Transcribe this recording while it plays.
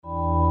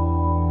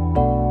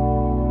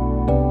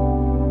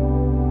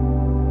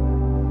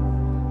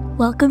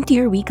welcome to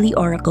your weekly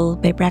oracle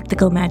by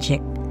Practical Magic.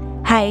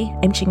 Hi,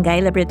 I'm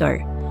Chingay Labrador.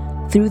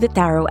 Through the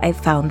tarot, I've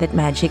found that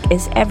magic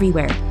is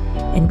everywhere,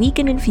 and we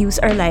can infuse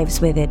our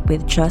lives with it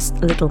with just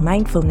a little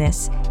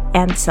mindfulness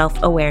and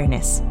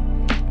self-awareness.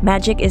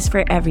 Magic is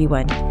for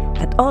everyone,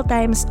 at all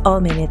times, all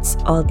minutes,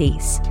 all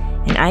days.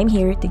 And I'm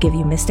here to give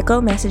you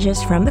mystical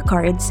messages from the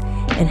cards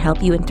and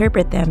help you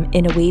interpret them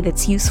in a way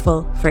that's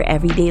useful for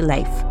everyday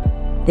life.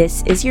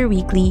 This is your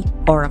weekly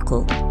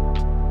oracle.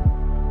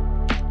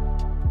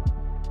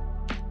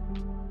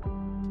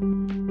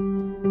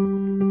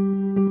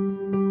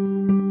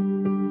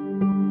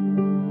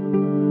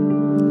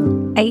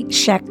 I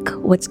check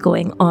what's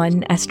going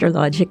on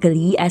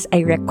astrologically as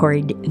I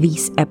record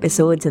these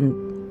episodes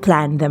and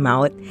plan them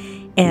out.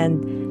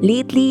 And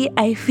lately,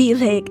 I feel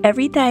like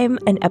every time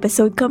an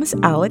episode comes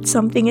out,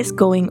 something is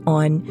going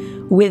on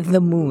with the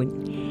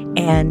moon.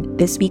 And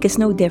this week is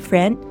no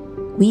different.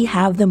 We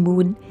have the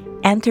moon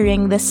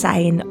entering the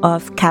sign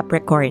of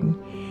Capricorn.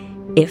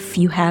 If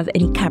you have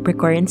any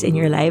Capricorns in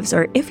your lives,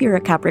 or if you're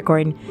a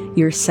Capricorn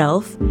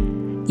yourself,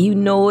 you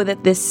know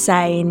that this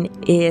sign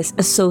is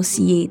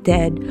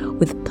associated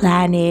with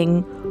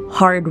planning,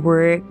 hard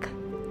work,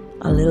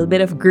 a little bit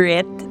of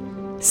grit,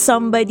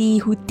 somebody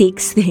who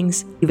takes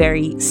things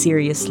very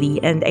seriously.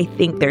 And I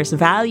think there's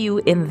value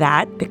in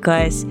that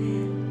because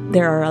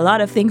there are a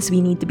lot of things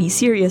we need to be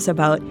serious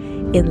about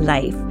in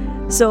life.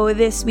 So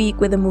this week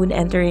with the moon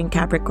entering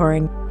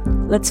Capricorn,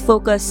 let's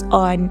focus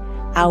on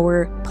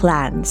our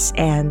plans,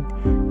 and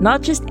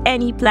not just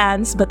any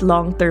plans but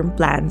long-term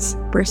plans.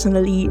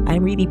 Personally,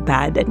 I'm really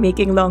bad at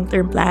making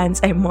long-term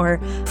plans. I'm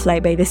more fly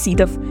by the seat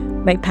of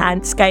my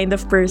pants kind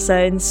of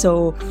person.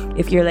 So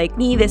if you're like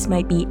me, this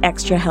might be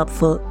extra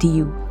helpful to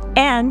you.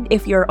 And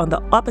if you're on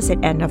the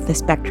opposite end of the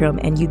spectrum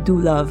and you do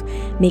love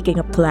making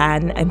a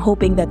plan, I'm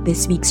hoping that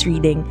this week's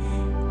reading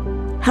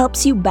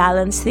helps you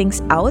balance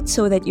things out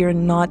so that you're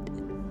not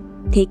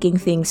taking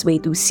things way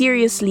too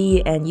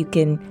seriously and you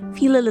can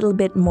feel a little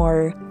bit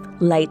more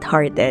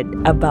lighthearted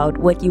about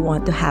what you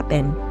want to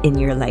happen in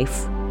your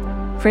life.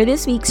 For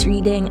this week's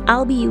reading,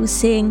 I'll be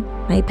using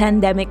my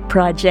pandemic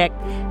project,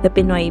 the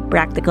Pinoy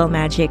Practical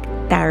Magic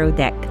Tarot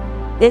Deck.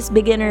 This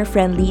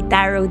beginner-friendly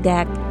tarot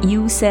deck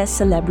uses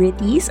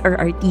celebrities or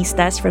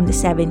artistas from the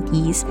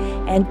 70s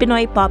and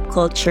Pinoy pop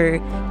culture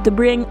to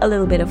bring a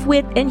little bit of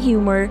wit and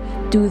humor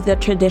to the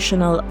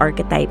traditional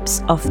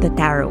archetypes of the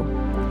tarot.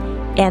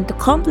 And to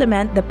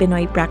complement the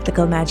Pinoy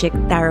Practical Magic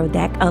Tarot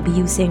deck, I'll be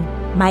using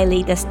my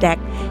latest deck,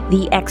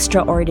 the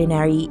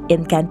Extraordinary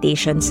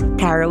Incantations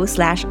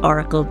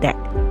Tarot/Oracle deck.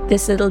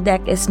 This little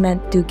deck is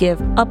meant to give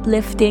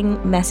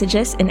uplifting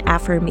messages and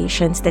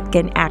affirmations that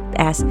can act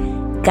as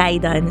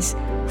guidance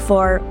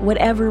for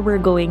whatever we're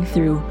going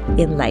through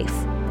in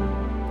life.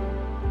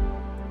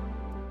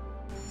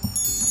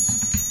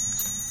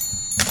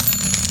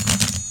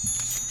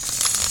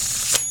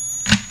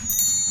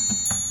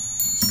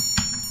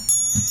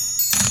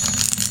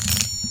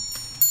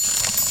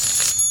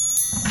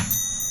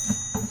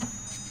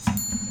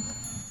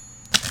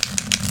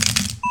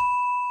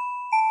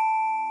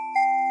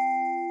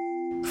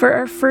 For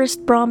our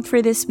first prompt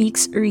for this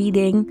week's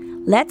reading,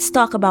 let's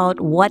talk about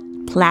what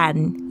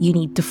plan you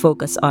need to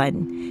focus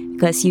on.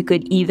 Because you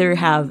could either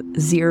have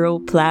zero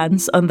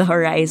plans on the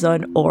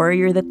horizon, or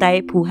you're the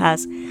type who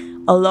has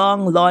a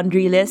long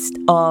laundry list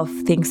of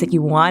things that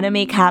you want to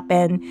make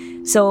happen.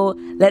 So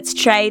let's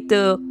try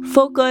to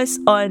focus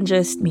on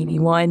just maybe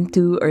 1,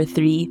 2, or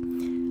 3,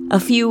 a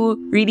few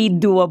really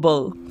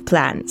doable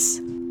plans.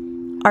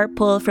 Our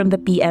pull from the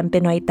PM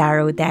Pinoy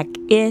Tarot deck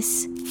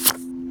is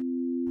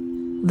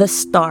the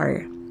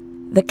Star.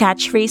 The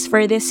catchphrase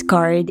for this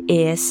card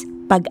is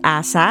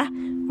Pag-asa,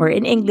 or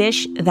in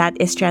English, that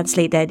is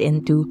translated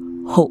into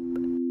hope.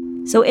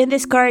 So in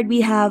this card,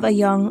 we have a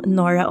young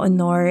Nora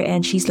Honor,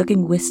 and she's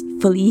looking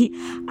wistfully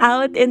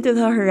out into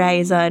the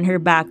horizon. Her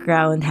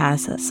background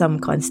has some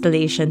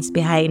constellations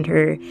behind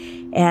her.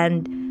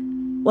 And,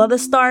 well, the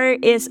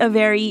Star is a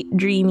very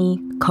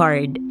dreamy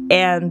card.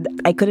 And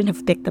I couldn't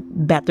have picked a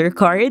better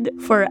card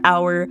for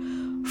our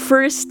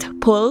first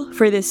pull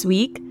for this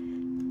week.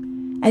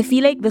 I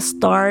feel like the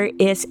Star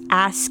is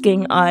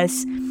asking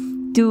us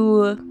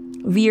to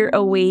veer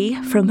away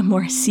from the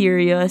more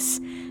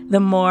serious, the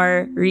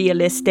more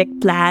realistic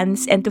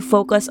plans, and to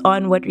focus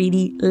on what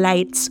really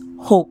lights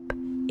hope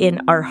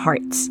in our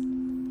hearts.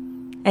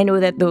 I know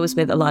that those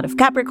with a lot of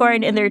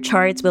Capricorn in their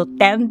charts will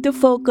tend to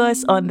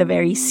focus on the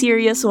very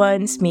serious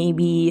ones,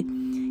 maybe,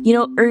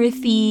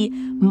 earthy,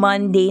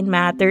 mundane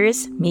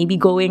matters, maybe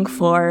going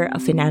for a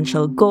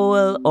financial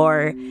goal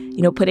or,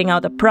 putting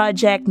out a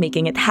project,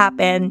 making it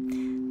happen.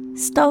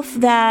 Stuff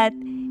that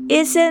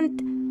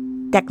isn't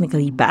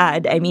technically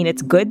bad. I mean,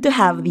 it's good to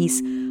have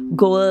these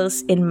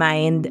goals in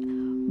mind,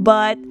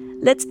 but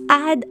let's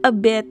add a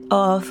bit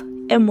of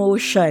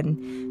emotion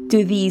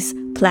to these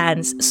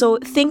plans. So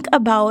think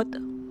about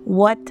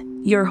what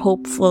you're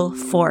hopeful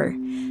for.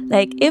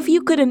 Like, if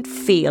you couldn't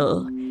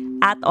fail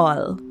at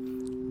all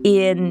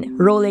in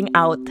rolling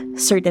out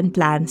certain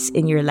plans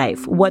in your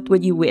life, what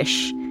would you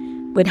wish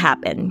would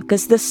happen.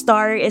 Because the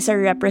star is a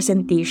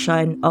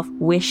representation of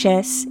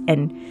wishes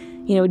and,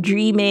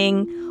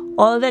 dreaming,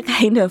 all the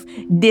kind of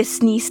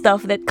Disney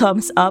stuff that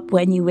comes up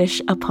when you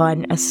wish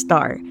upon a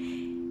star.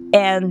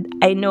 And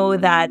I know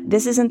that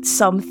this isn't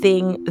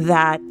something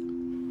that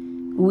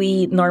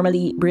we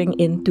normally bring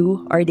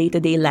into our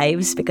day-to-day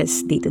lives,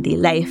 because day-to-day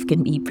life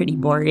can be pretty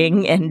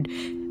boring and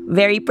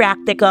very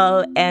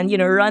practical and,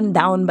 run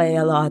down by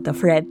a lot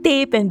of red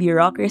tape and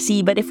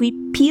bureaucracy. But if we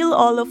peel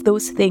all of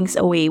those things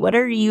away, what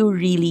are you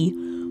really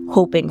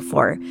hoping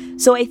for?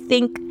 So I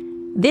think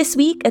this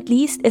week, at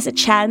least, is a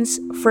chance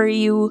for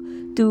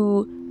you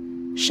to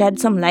shed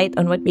some light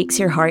on what makes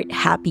your heart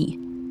happy.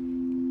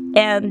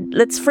 And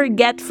let's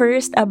forget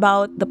first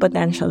about the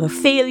potential of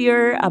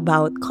failure,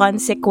 about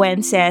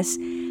consequences.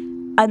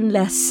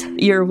 Unless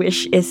your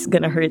wish is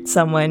gonna hurt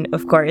someone,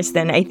 of course,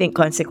 then I think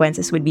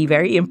consequences would be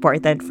very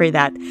important for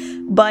that.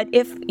 But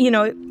if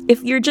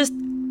you're just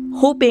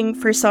hoping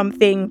for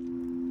something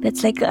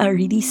that's like a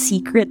really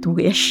secret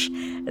wish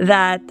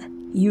that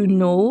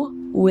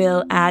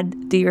will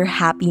add to your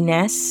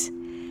happiness,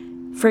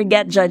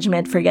 forget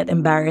judgment, forget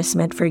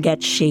embarrassment,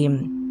 forget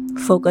shame.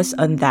 Focus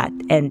on that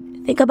and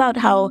think about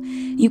how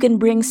you can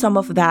bring some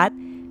of that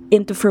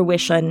into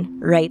fruition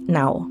right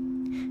now.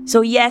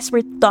 So yes,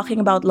 we're talking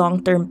about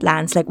long-term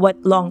plans, like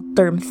what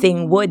long-term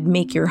thing would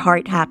make your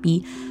heart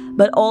happy,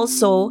 but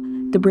also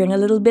to bring a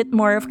little bit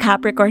more of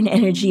Capricorn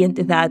energy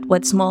into that,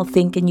 what small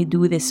thing can you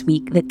do this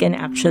week that can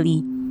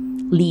actually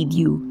lead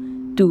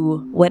you to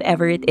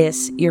whatever it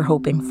is you're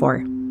hoping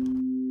for.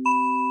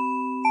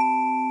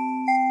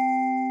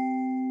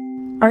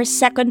 Our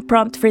second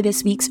prompt for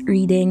this week's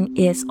reading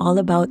is all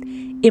about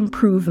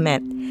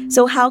improvement.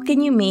 So how can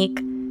you make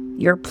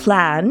your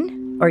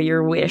plan or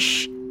your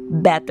wish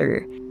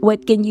better?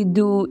 What can you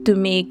do to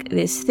make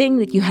this thing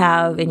that you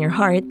have in your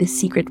heart, this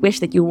secret wish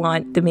that you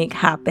want to make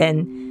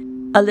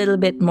happen, a little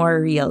bit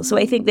more real? So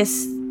I think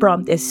this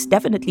prompt is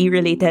definitely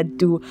related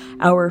to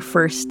our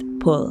first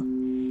pull.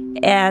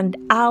 And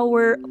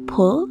our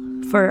pull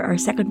for our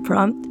second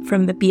prompt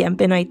from the PM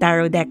Pinoy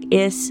Tarot deck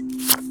is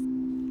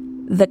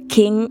the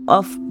King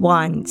of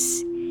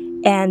Wands.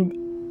 And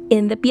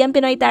in the PM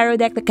Pinoy Tarot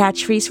deck, the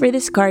catchphrase for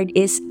this card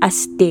is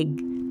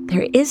astig.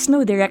 There is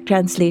no direct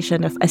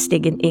translation of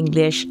astig in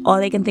English.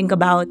 All I can think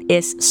about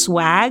is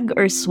swag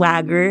or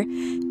swagger.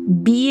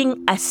 Being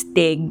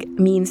astig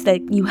means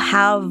that you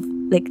have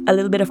like a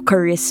little bit of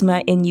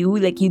charisma in you,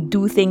 like you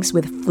do things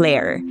with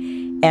flair.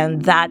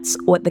 And that's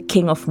what the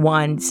King of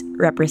Wands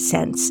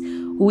represents.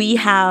 We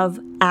have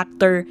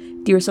actor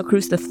Tirso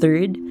Cruz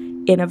III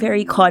in a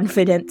very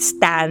confident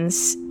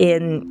stance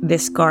in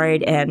this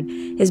card, and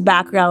his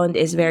background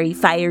is very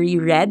fiery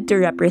red to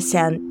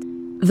represent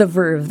the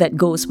verve that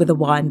goes with the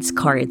Wands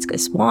cards,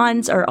 because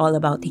Wands are all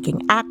about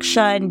taking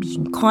action,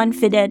 being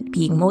confident,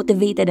 being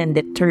motivated, and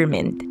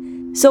determined.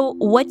 So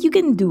what you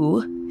can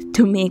do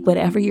to make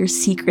whatever your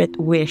secret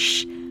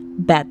wish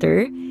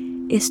better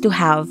is to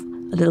have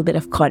a little bit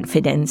of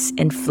confidence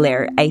and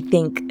flair. I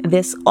think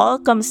this all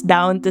comes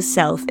down to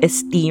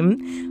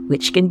self-esteem,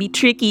 which can be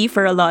tricky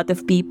for a lot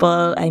of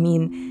people. I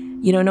mean,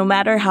 no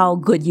matter how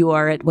good you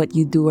are at what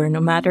you do or no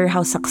matter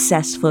how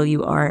successful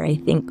you are, I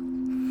think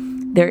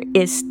there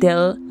is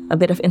still a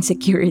bit of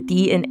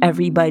insecurity in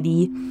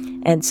everybody.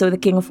 And so the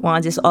King of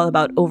Wands is all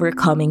about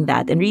overcoming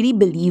that and really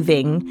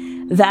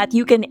believing that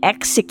you can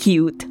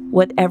execute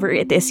whatever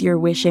it is you're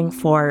wishing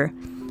for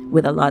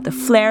with a lot of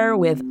flair,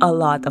 with a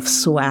lot of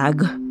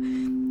swag,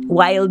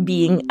 while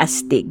being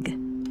astig.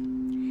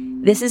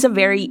 This is a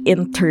very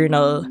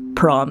internal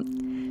prompt.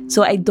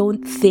 So I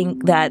don't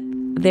think that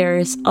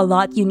there's a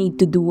lot you need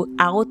to do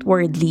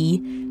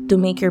outwardly to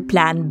make your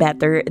plan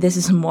better. This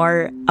is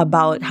more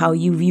about how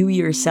you view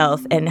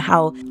yourself and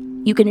how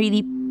you can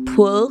really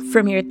pull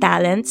from your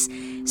talents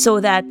so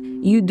that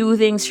you do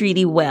things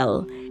really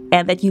well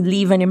and that you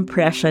leave an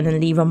impression and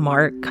leave a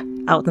mark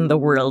out in the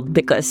world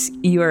because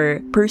you're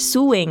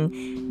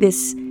pursuing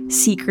this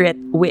secret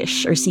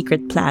wish or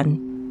secret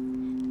plan.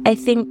 I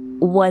think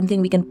one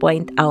thing we can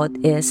point out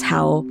is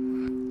how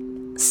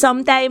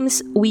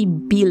sometimes we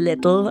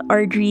belittle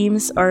our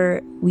dreams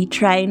or we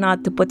try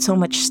not to put so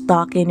much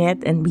stock in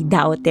it and we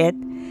doubt it.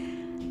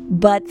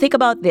 But think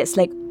about this,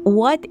 like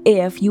what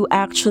if you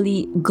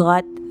actually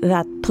got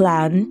that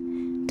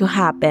plan to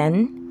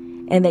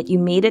happen and that you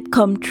made it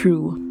come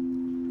true?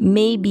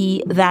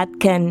 Maybe that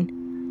can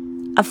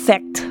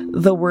affect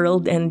the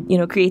world and,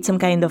 create some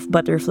kind of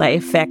butterfly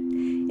effect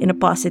in a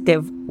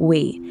positive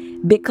way.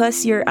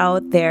 Because you're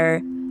out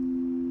there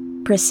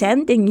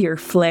presenting your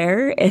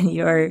flair and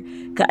your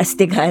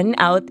kaastigan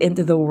out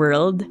into the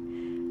world,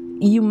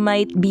 you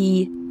might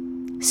be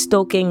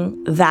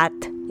stoking that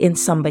in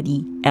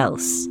somebody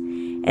else.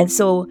 And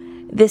so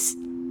this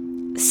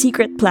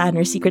secret plan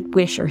or secret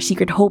wish or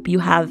secret hope you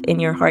have in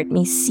your heart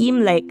may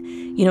seem like,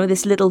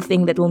 this little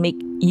thing that will make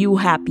you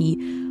happy,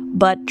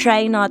 but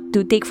try not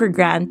to take for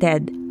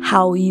granted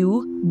how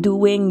you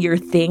doing your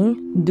thing,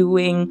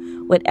 doing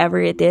whatever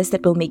it is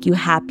that will make you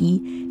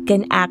happy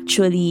can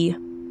actually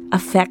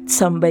affect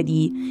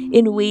somebody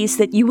in ways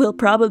that you will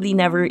probably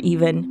never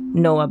even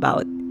know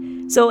about.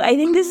 So I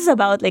think this is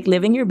about like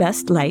living your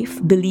best life,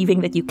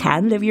 believing that you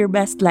can live your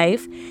best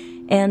life,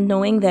 and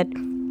knowing that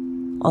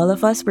all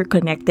of us were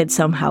connected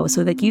somehow,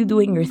 so that you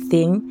doing your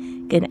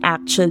thing can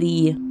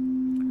actually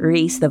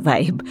raise the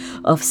vibe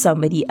of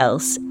somebody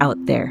else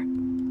out there.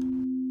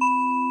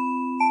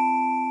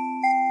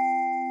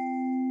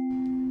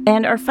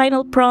 And our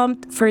final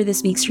prompt for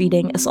this week's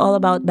reading is all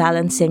about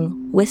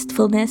balancing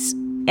wistfulness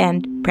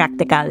and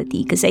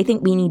practicality, because I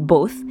think we need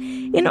both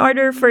in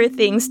order for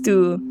things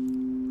to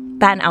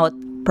pan out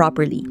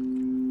properly.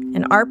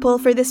 And our pull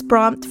for this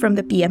prompt from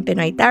the PM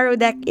Pinoy Tarot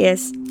deck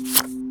is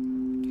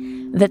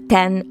the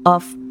Ten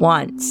of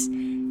Wands.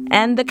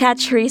 And the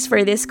catchphrase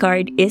for this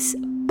card is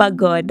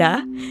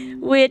pagoda,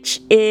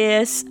 which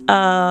is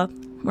a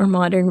more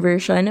modern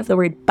version of the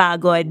word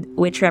pagod,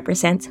 which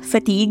represents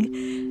fatigue,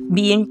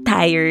 being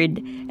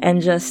tired,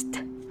 and just,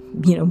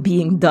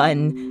 being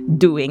done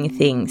doing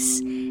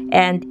things.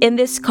 And in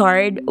this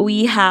card,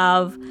 we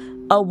have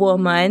a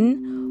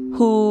woman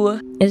who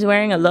is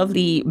wearing a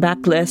lovely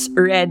backless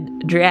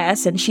red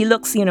dress, and she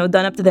looks, done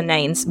up to the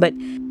nines, but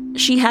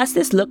she has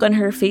this look on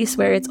her face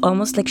where it's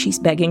almost like she's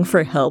begging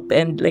for help,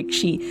 and like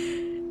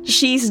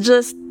she's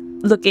just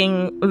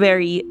looking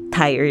very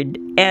tired.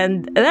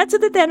 And that's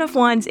what the Ten of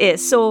Wands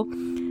is. So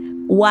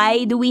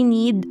why do we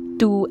need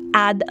to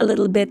add a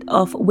little bit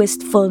of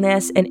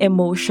wistfulness and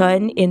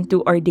emotion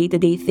into our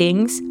day-to-day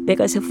things?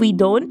 Because if we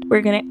don't,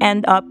 we're gonna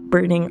end up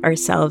burning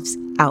ourselves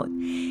out.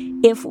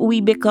 If we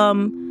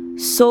become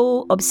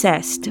so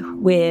obsessed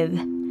with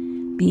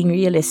being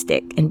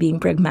realistic and being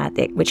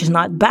pragmatic, which is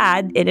not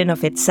bad in and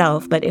of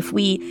itself, but if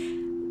we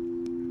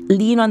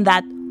lean on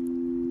that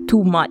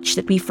too much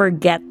that we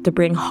forget to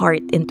bring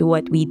heart into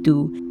what we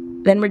do,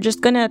 then we're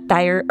just gonna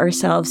tire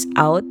ourselves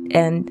out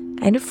and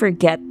kind of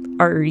forget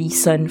our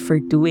reason for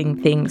doing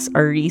things,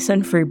 our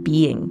reason for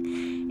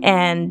being.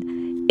 And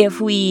if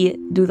we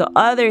do the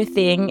other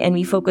thing and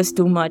we focus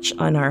too much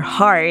on our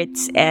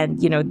hearts and,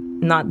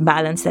 not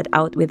balance that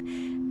out with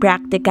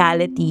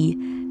practicality,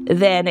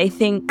 then I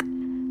think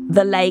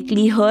the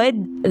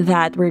likelihood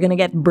that we're gonna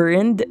get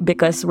burned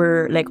because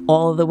we're like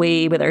all the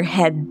way with our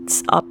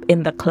heads up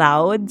in the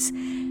clouds,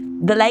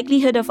 the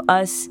likelihood of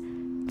us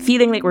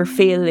feeling like we're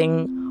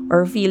failing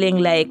or feeling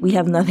like we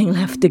have nothing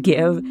left to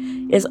give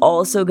is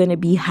also gonna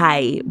be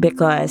high,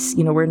 because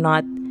we're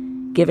not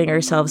giving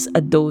ourselves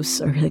a dose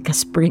or like a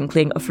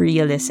sprinkling of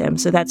realism.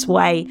 So that's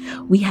why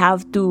we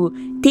have to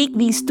take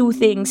these two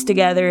things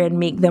together and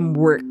make them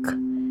work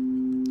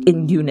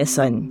in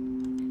unison.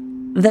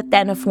 The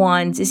Ten of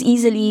Wands is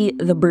easily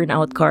the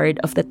burnout card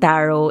of the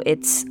tarot.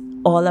 It's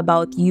all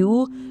about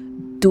you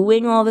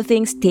doing all the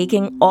things,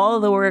 taking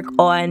all the work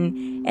on,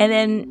 and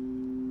then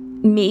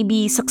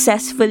maybe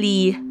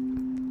successfully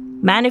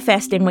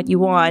manifesting what you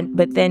want,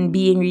 but then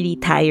being really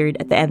tired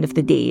at the end of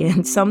the day.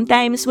 And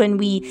sometimes when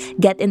we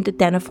get into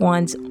Ten of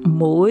Wands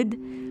mode,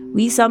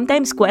 we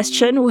sometimes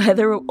question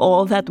whether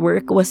all that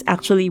work was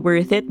actually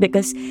worth it,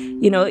 because,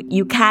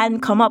 you can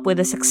come up with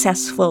a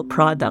successful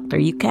product, or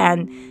you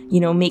can,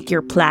 make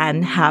your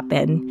plan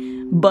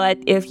happen. But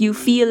if you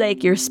feel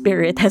like your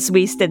spirit has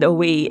wasted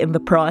away in the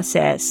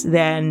process,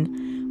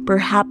 then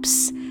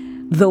perhaps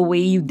the way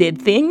you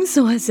did things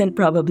wasn't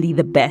probably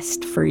the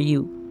best for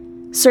you.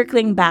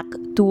 Circling back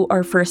to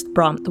our first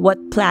prompt,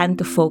 what plan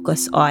to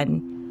focus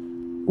on?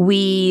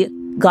 We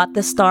got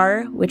the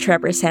star, which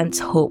represents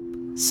hope.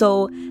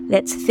 So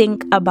let's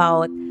think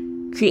about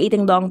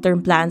creating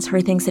long-term plans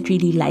for things that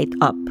really light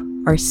up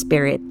our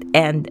spirit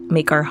and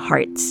make our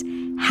hearts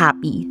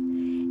happy.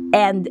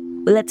 And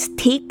let's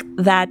take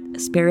that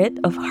spirit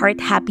of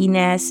heart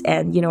happiness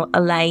and,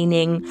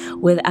 aligning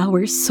with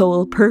our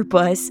soul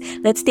purpose.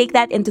 Let's take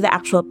that into the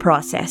actual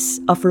process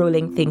of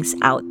rolling things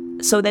out,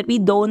 so that we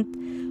don't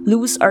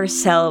lose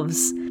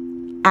ourselves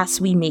as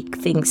we make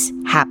things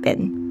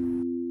happen.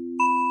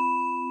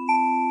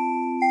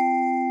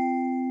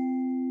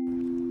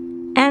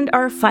 And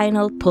our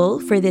final pull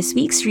for this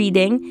week's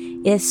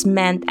reading is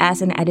meant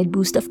as an added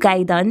boost of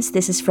guidance.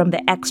 This is from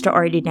the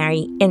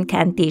Extraordinary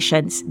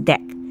Incantations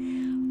deck.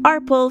 Our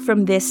pull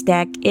from this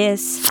deck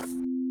is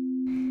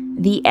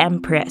the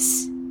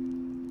Empress.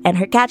 And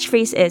her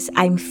catchphrase is,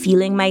 "I'm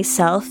feeling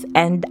myself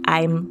and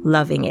I'm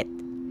loving it."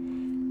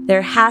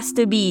 There has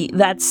to be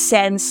that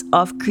sense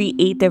of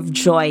creative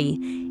joy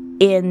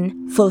in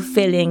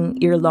fulfilling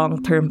your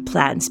long-term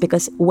plans,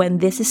 because when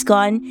this is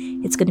gone,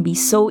 it's going to be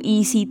so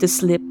easy to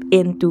slip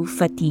into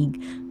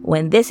fatigue.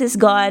 When this is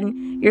gone,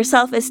 your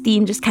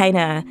self-esteem just kind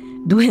of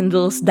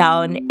dwindles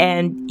down,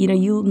 and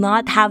you'll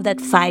not have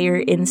that fire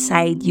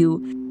inside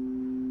you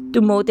to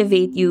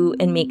motivate you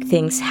and make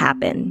things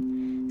happen.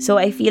 So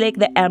I feel like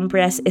the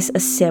Empress is a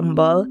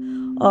symbol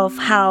of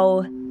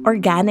how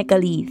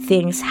organically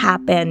things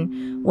happen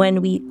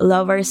when we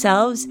love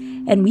ourselves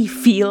and we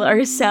feel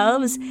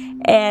ourselves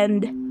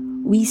and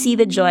we see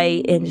the joy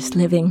in just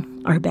living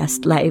our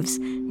best lives.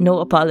 No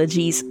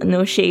apologies,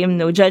 no shame,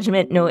 no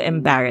judgment, no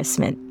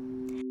embarrassment.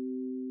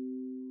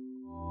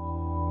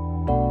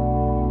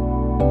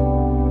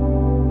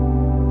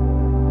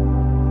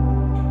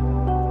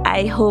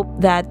 hope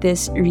that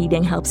this reading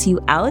helps you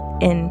out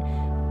in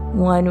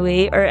one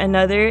way or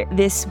another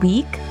this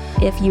week.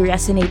 If you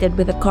resonated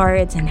with the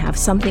cards and have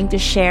something to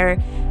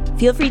share,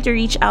 feel free to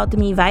reach out to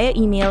me via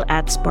email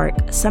at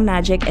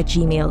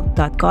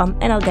sparksomemagic@gmail.com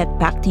and I'll get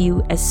back to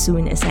you as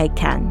soon as I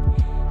can.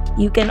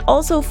 You can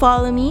also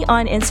follow me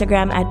on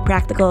Instagram at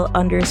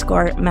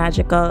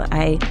practical_magical.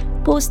 I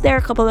post there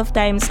a couple of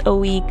times a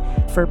week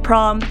for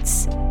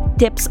prompts,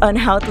 tips on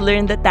how to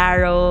learn the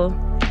tarot,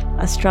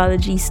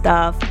 astrology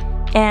stuff,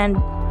 and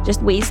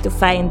just ways to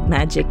find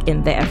magic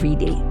in the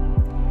everyday.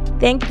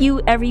 Thank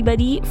you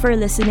everybody for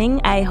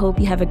listening. I hope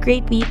you have a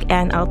great week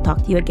and I'll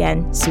talk to you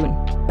again soon.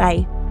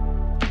 Bye.